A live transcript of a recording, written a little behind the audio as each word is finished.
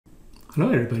Hello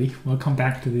everybody, welcome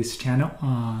back to this channel.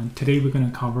 Today we're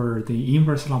going to cover the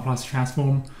inverse Laplace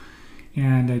transform,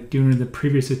 and during the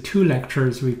previous two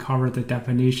lectures we covered the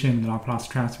definition of the Laplace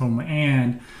transform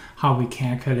and how we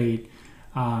calculate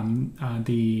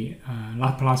the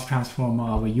Laplace transform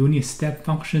of a unit step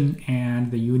function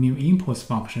and the unit impulse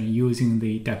function using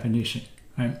the definition.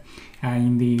 Right? And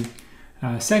in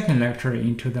the second lecture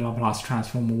into the Laplace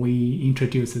transform, we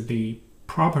introduced the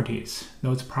properties.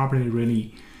 Those properties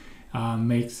really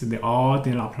makes all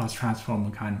the Laplace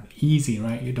transform kind of easy,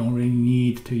 right? You don't really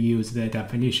need to use the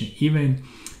definition. Even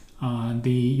the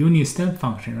unit step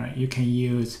function, right? You can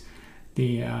use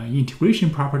the integration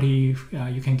property.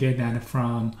 You can get that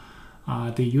from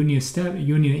the unit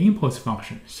impulse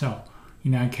function. So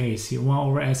in that case, 1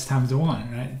 over s times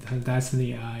 1, right? That's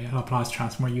the Laplace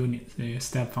transform unit, the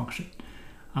step function.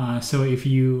 So if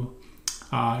you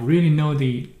really know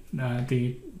the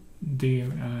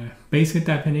basic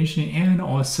definition and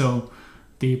also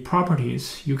the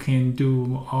properties, you can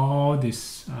do all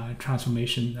this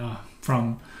transformation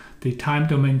from the time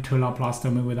domain to Laplace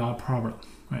domain without problem.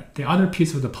 Right? The other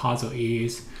piece of the puzzle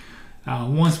is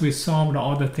once we solved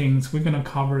all the things, we're going to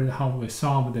cover how we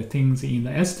solve the things in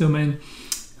the S domain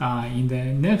in the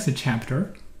next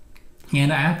chapter.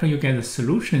 And after you get the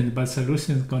solution, but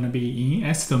solution is going to be in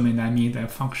S domain. That means a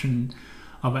function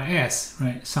of S,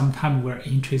 right? Sometimes we're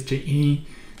interested in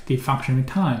the function of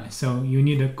time. So you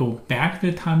need to go back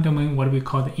to the time domain, what we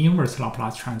call the inverse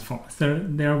Laplace transform. So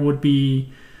there would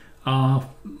be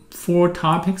 4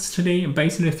 topics today,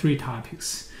 basically 3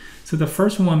 topics. So the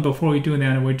first one, before we do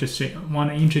that, we just want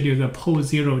to introduce the pole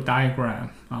zero diagram.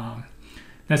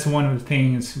 That's one of the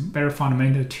things very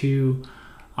fundamental to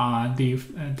the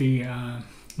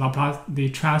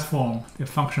transform, the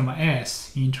function of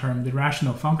S in terms of the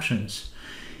rational functions.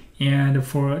 And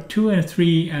for 2 and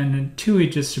 3 and 2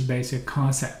 is just a basic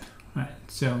concept, right?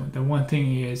 So the one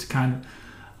thing is kind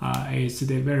of is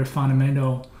the very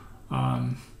fundamental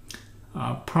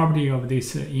property of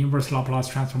this inverse Laplace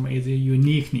transform is the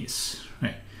uniqueness,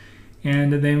 right?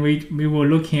 And then we will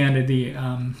look at the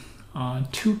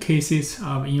 2 cases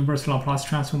of inverse Laplace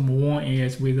transform. One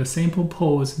is with a simple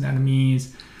poles. That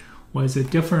means with a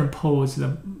different poles,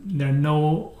 there are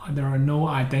no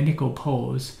identical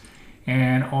poles.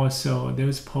 And also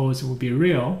those poles will be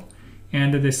real.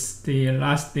 And the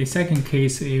second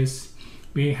case is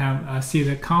we have see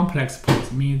the complex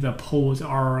poles, means the poles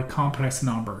are complex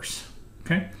numbers.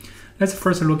 Okay, let's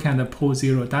first look at the pole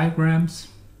zero diagrams.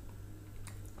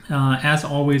 As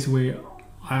always,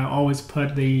 I always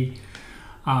put the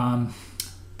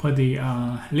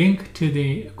link to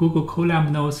the Google Colab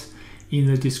notes in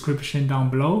the description down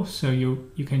below, so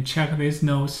you can check these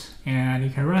notes and you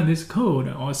can run this code.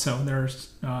 Also,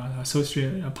 there's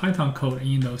associated Python code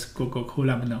in those Google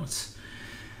Colab notes.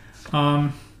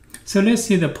 So let's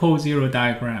see the pole zero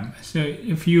diagram. So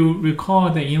if you recall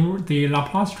the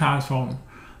Laplace transform,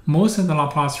 most of the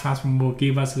Laplace transform will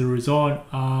give us the result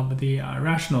of the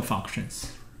rational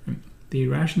functions. The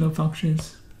rational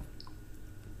functions.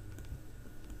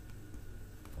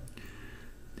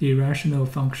 The rational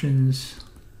function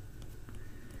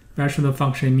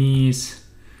means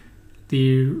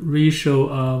the ratio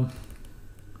of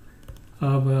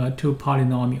 2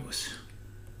 polynomials.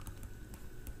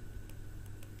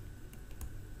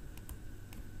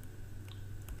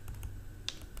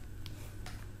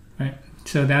 Right.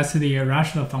 So that's the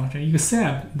rational function,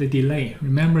 except the delay.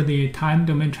 Remember the time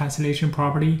domain translation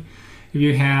property. If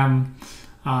you have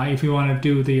if you want to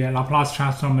do the Laplace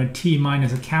transform of t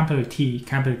minus a capital T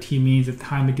means the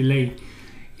time delay,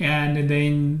 and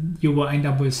then you will end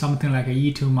up with something like a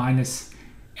e2 minus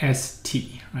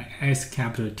st, right? S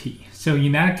capital T. So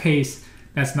in that case,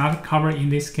 that's not covered in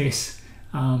this case,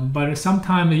 but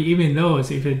sometimes even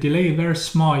those, if the delay is very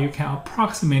small, you can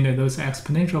approximate those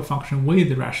exponential functions with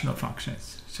the rational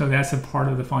functions. So that's a part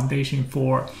of the foundation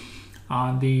for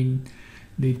the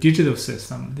digital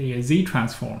system, the Z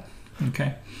transform.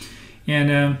 Okay,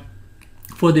 and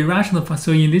for the rational function,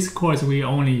 so in this course we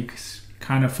only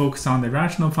kind of focus on the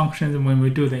rational functions when we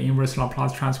do the inverse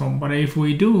Laplace transform. But if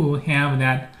we do have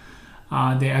that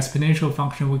the exponential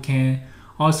function, we can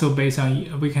also we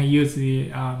can use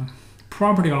the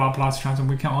property of Laplace transform.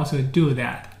 We can also do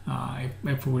that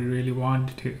if we really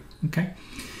want to. Okay,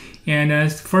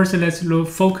 and first let's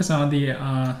focus on the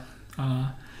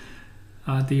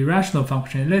rational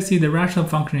function. Let's see the rational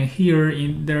function here.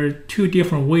 There are 2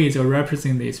 different ways of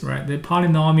representing this, right? The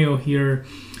polynomial here,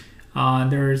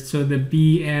 there's the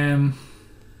b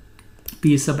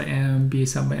sub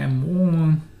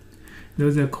m1.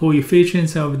 Those are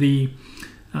coefficients of the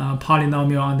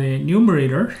polynomial on the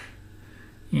numerator,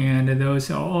 and those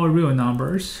are all real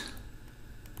numbers.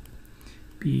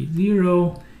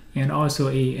 B0 and also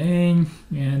an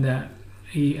and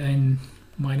an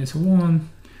minus 1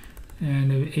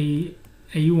 and a1,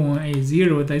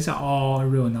 a0, these are all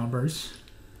real numbers.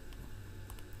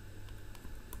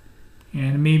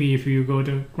 And maybe if you go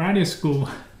to graduate school,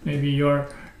 maybe you're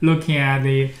looking at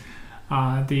the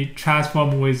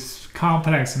transform with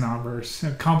complex numbers,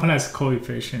 complex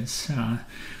coefficients,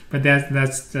 but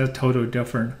that's a total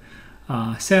different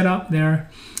setup there.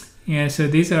 And so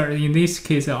these are, in this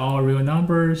case, are all real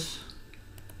numbers.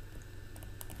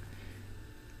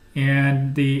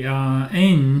 And the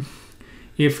n,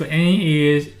 if m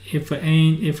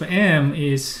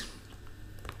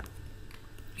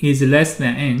is less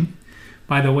than n.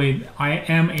 By the way,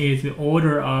 m is the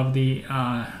order of the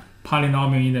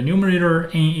polynomial in the numerator,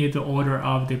 n is the order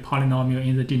of the polynomial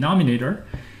in the denominator.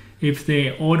 If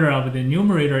the order of the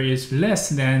numerator is less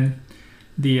than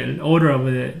the order of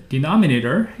the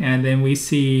denominator, and then we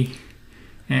see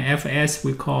fs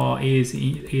we call is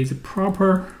a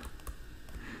proper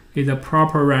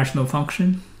rational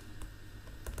function,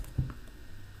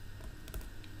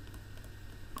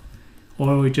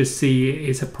 or we just see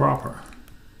it's a proper.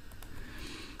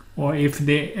 Or if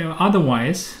they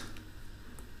otherwise,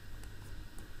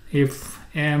 if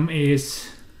m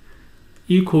is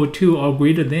equal to or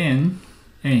greater than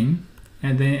n,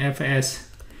 and then fs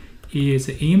is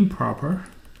improper,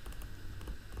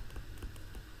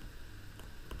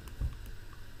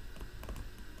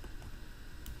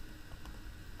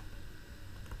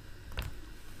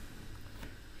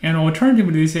 and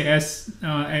alternatively, as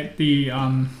the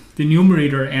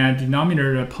numerator and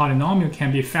denominator polynomial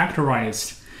can be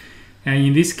factorized. And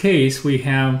in this case, we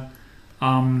have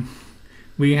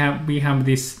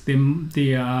this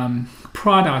the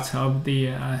product of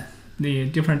the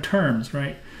different terms,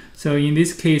 right? So in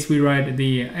this case, we write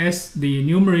the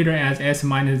numerator as s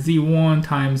minus z1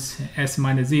 times s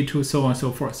minus z2, so on and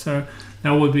so forth. So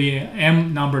that would be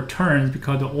m number terms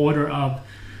because the order of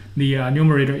the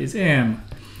numerator is m,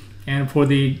 and for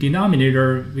the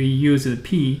denominator we use the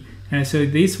p. And so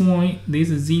this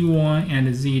is z1 and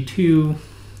z2.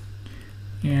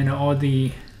 And all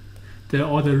the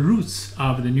roots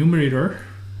of the numerator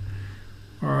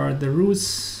are the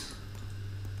roots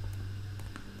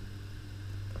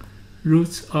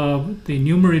of the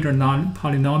numerator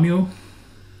non-polynomial.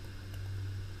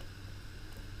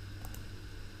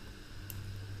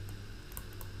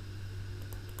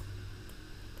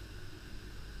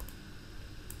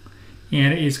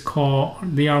 And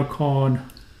they are called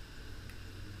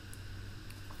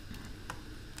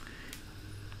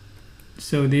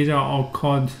so these are all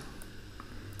called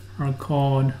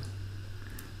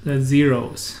the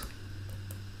zeros.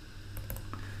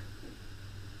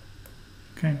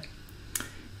 Okay,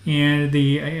 and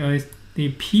the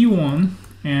P1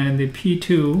 and the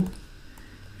P2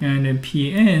 and the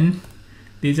Pn,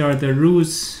 these are the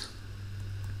roots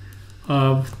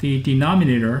of the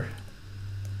denominator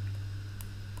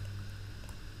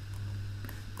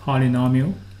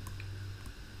polynomial.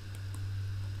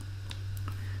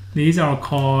 These are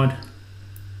called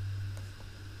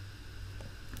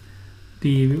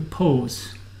the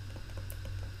poles.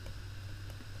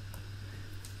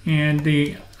 And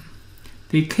the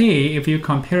k, if you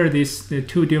compare the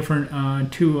two different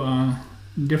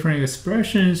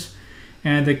expressions,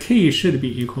 and the k should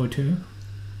be equal to,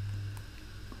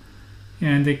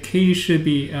 and the k should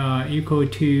be equal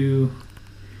to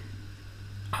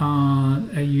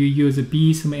you use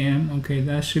b sub m. Okay,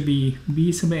 that should be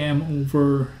b sub m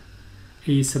over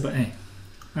a sub n,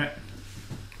 right?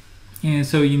 And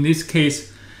so in this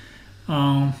case,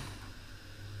 and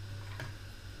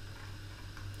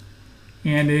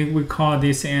we call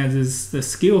this as the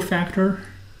scale factor.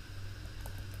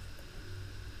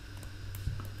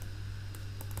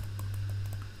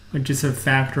 Which is a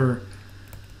factor.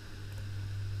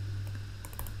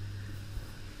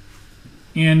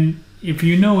 And if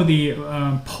you know the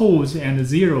poles and the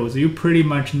zeros, you pretty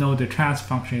much know the transfer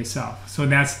function itself. So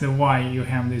that's why you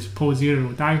have this pole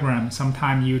zero diagram.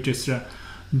 Sometimes you just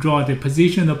draw the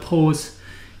position of the poles,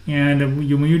 and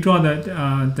when you draw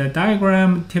the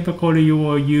diagram, typically you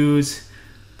will use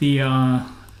the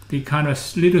kind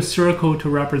of little circle to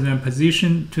represent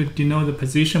position, to denote the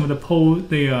position of the pole,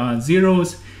 the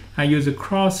zeros. I use a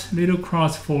little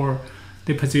cross for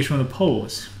the position of the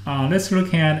poles. Let's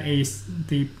look at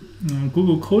the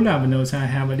Google Colab notes. I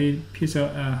have a little piece of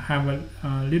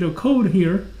little code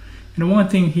here, and one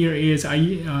thing here is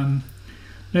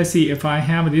let's see if I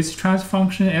have this transfer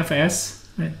function fs.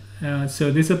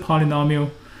 So this is a polynomial,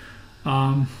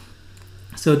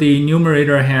 So the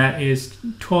numerator is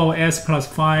 12s plus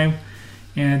 5,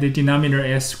 and the denominator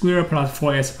s squared plus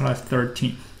 4s plus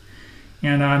 13.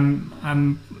 And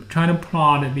I'm trying to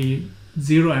plot the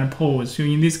zero and poles. So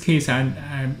in this case,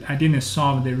 I didn't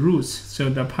solve the roots. So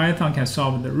the Python can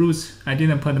solve the roots. I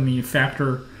didn't put them in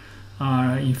factor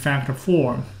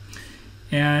form.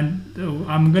 And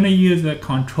I'm gonna use the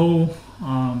control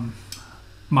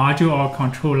module or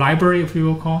control library, if you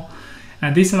will call.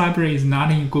 And this library is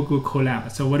not in Google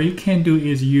Colab. So what you can do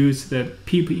is use the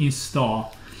pip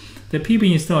install. The pip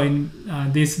install in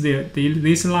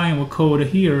this line of code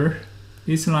here.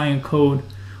 This line of code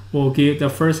will give the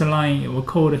first line of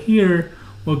code here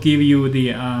will give you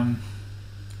the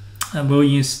will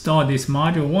install this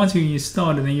module. Once you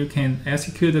install it, then you can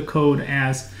execute the code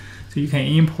as, so you can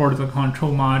import the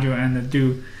control module and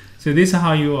do. So this is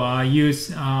how you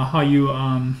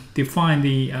define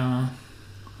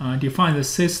the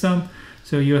system.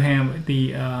 So you have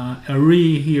the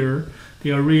array here.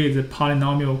 The array is the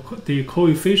polynomial, the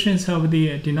coefficients of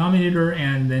the denominator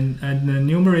and then the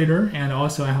numerator, and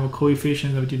also I have a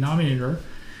coefficient of denominator.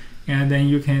 And then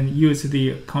you can use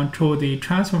the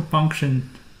transfer function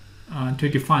to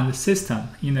define the system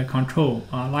in the control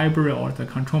library or the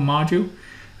control module,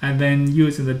 and then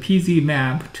use the PZ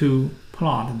map to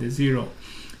plot the zero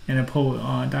and the pole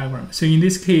diagram. So in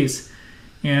this case,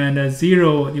 and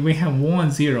 0, we have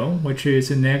 1, 0, which is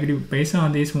a negative. Based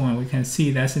on this one, we can see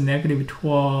that's a negative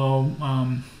 12,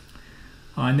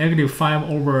 negative 5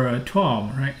 over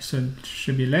 12, right? So it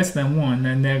should be less than 1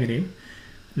 and negative.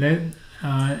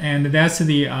 And that's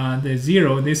the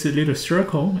 0, this little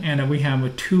circle, and we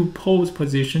have 2 poles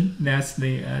position. That's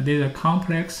these are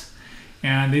complex,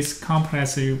 and this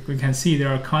complex, we can see they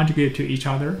are conjugate to each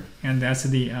other, and that's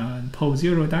the pole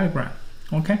 0 diagram.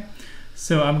 Okay.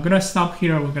 So I'm going to stop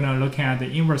here. We're going to look at the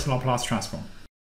inverse Laplace transform.